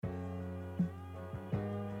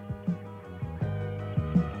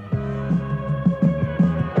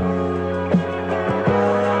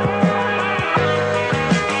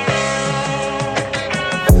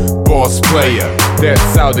boss player.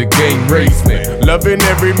 That's how the game raised me. Loving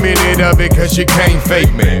every minute of it cause you can't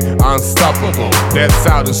fake me. Unstoppable, that's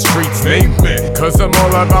how the streets named me. Cause I'm all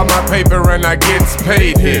about my paper and I gets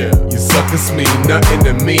paid here. You suckers mean nothing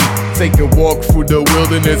to me. Take a walk through the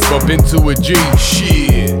wilderness, bump into a G.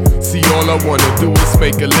 Shit. See, all I wanna do is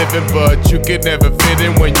make a living, but you can never fit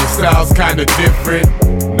in when your style's kinda different.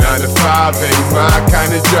 9 to 5 ain't my kind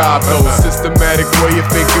of job, though. Systematic way of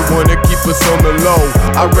thinking wanna keep us on the low.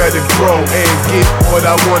 I'd rather grow and get what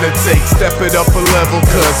I wanna take. Step it up a level,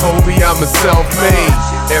 cause homie, I'm a self-made.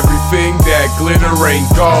 Everything that glitter ain't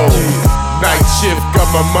gold. Night shift got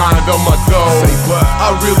my mind on my goal.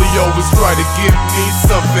 I really always try to give me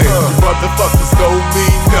something. You motherfuckers don't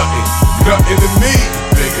mean nothing, nothing to me.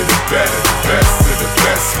 Bigger the better, the best of the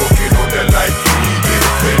best. Smoking on that light weed, get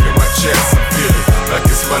a pain in my chest. I'm feeling like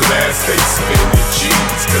it's my last day spinning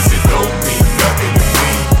G's, cause it don't mean nothing to me.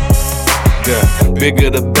 The bigger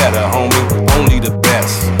the better, homie, only the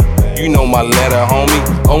best. You know my letter, homie,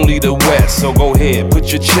 only the West. So go ahead,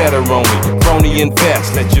 put your cheddar on me, crony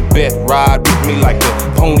invest. Let your bet ride with me like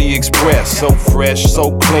the Pony Express. So fresh,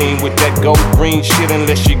 so clean with that gold green shit.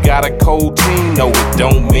 Unless you got a cold team, no it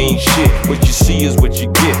don't mean shit. What you see is what you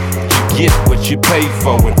get. You get what you pay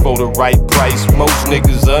for, and for the right price. Most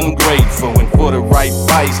niggas ungrateful, and for the right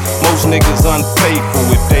price, most niggas unfaithful.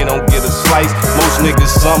 If they don't get a slice, most niggas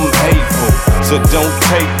something hateful. So don't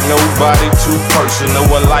take nobody too personal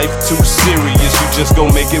or life too serious. You just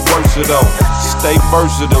gon' make it worse though. Stay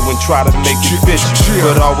versatile and try to make it fit you,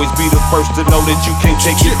 but always be the first to know that you can't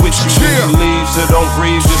take it with you. When you leave, so don't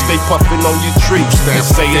breathe, just stay puffin' on your tree. And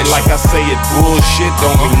say it like I say it, bullshit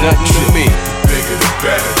don't mean nothing to me. Bigger the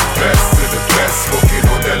better, the best of the best. Smoking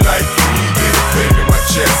on that light weed, get a pain in my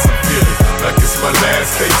chest. I'm feeling like it's my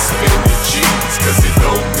last day spinning G's, cause it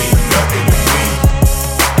don't mean nothing to me.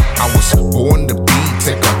 I was born to be,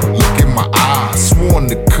 take a look in my eyes. Sworn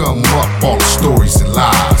to come up, all the stories and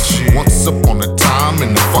lies. Once upon a time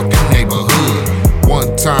in the fucking neighborhood.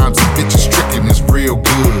 One time some bitches tricking is real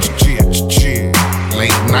good.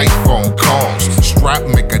 Late night phone calls. Strap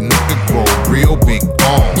make a nigga grow real big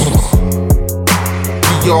balls.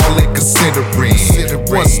 We all in considering.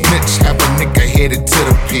 One snitch have a nigga headed to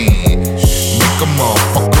the pen. Make a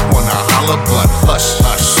motherfucker wanna holler, but hush,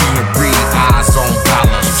 hush. Scenery, eyes on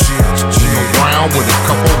dollars. Around with a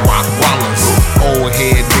couple rock wallers. Old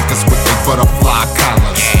head niggas with they butterfly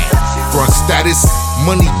collars. Front status,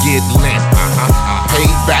 money get lent.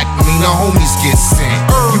 Payback, mean the homies get sent.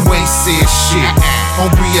 You ain't said shit.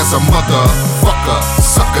 Homie as a motherfucker.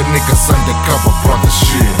 Sucker niggas undercover brother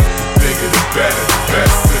shit. Bigger the better, the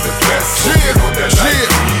best of the best. Smoking on that light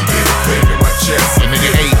weed, get a pain in my chest. And nigga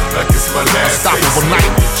Eiht, like it's my last unstoppable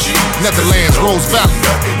night. G's, Netherlands, Rose Valley,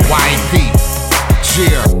 YAP.